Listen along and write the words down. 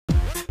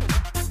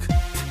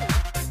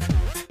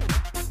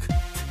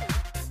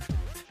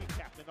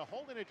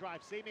a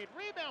drive, save made,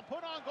 rebound,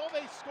 put on goal,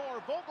 they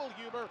score.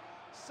 Vogelhuber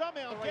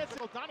somehow gets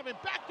it. Donovan,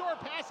 backdoor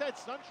pass at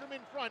Sundstrom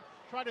in front,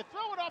 trying to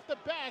throw it off the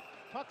back.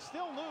 Puck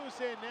still loose,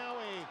 and now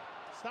a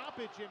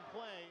stoppage in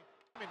play.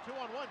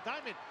 2-on-1,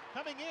 Diamond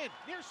coming in,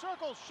 near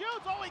circle,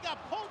 shoots, oh, he got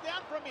pulled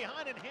down from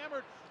behind and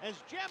hammered as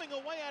jamming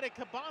away at it.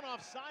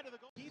 Kabanov side of the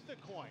goal. Keith the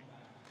coin.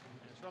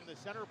 As from the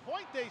center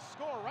point, they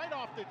score right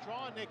off the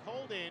draw. Nick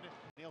Holden.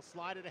 He'll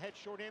slide it ahead,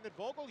 shorthanded.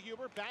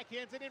 Vogelhuber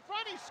backhands it in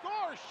front. He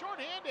scores,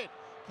 shorthanded.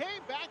 Came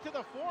back to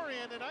the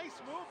forehand. A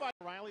nice move by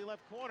Riley,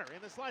 left corner.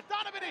 In the slide,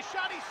 Donovan is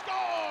shot. He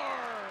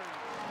scores.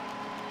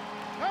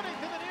 Cutting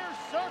to the near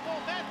circle.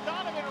 Matt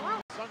Donovan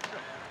roots.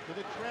 Sundstrom to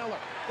the trailer.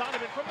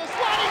 Donovan from the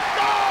slide. He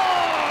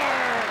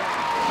scores.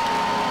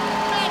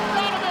 Matt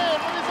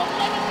Donovan with his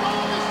 11th goal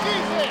of the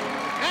season,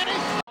 and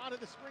he's out of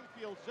the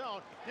Springfield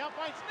zone. Now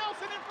finds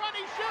Nelson in front.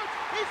 He shoots.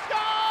 He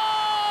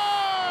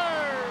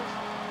scores.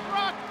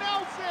 Brock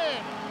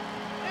Nelson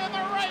in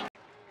the right.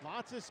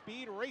 Lots of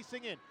speed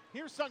racing in.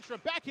 Here's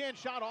Sundstrom. Backhand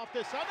shot off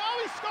the side.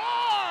 Oh, he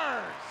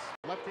scores.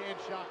 Left-hand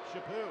shot.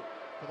 Chaput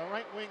to the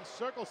right wing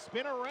circle.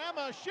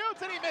 Spinorama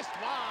shoots, and he missed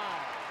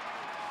wide.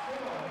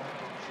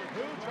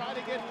 Chaput tried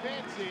to get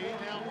fancy.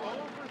 Now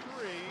 0 for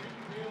 3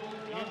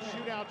 in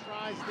shootout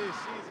tries this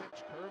season.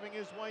 Curving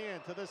his way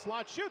into the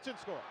slot. Shoots and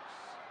scores.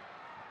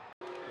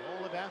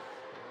 Oliveth,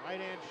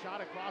 right-hand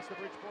shot across the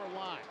Bridgeport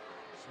line.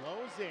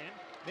 Slows in,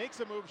 makes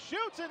a move,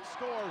 shoots and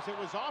scores. It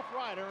was off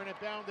Reiter and it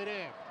bounded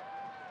in.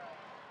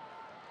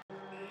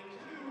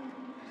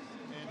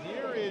 And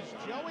here is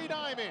Joey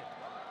Diamond,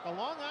 the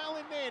Long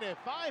Island native.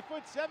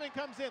 5'7",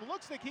 comes in,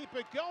 looks to keep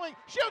it going,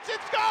 shoots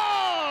and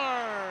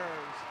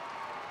scores!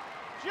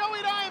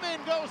 Joey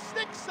Diamond goes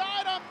stick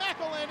side on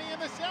McElhenney,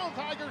 and the Sound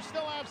Tigers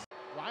still have.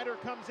 Reiter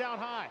comes out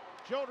high.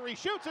 Joudrey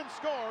shoots and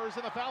scores,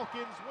 and the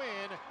Falcons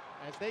win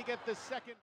as they get the second.